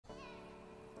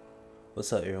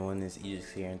What's up everyone, it's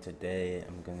Ejix here, and today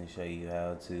I'm going to show you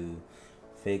how to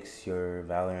fix your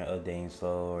Valorant updating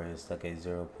slow or it's stuck at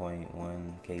 0.1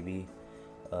 KB.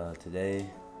 Today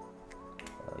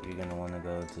you're going to want to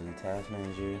go to the task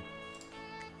manager,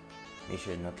 make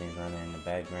sure nothing's running in the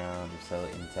background, just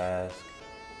select in task,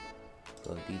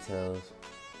 go to details,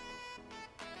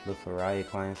 look for Riot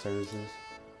client services,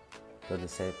 go to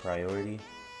set priority,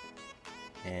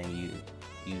 and you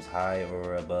use high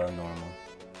or above normal.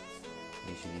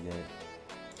 You should be good.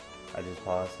 I just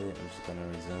paused it. I'm just gonna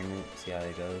resume it, see how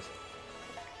it goes.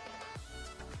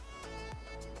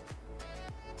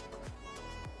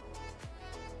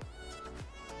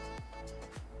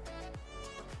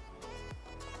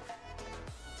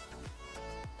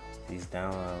 He's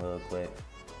down a little quick.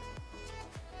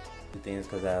 The thing is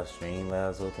because I have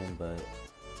Streamlabs open, but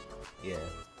yeah.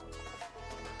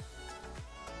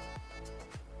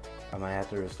 I might have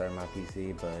to restart my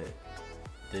PC, but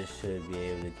this should be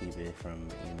able to keep it from,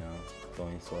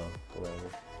 going slow or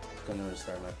whatever. I'm gonna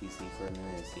restart my PC for a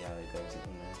minute and see how it goes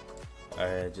from there.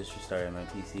 Alright, just restarted my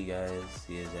PC, guys.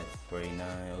 See, it's at 49.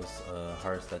 It was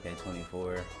hard stuck at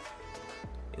 24.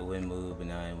 It wouldn't move, but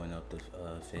now it went up to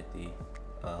 50.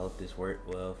 I hope this worked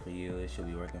well for you. It should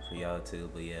be working for y'all too.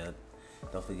 But yeah,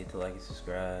 don't forget to like and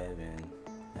subscribe, and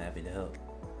I'm happy to help.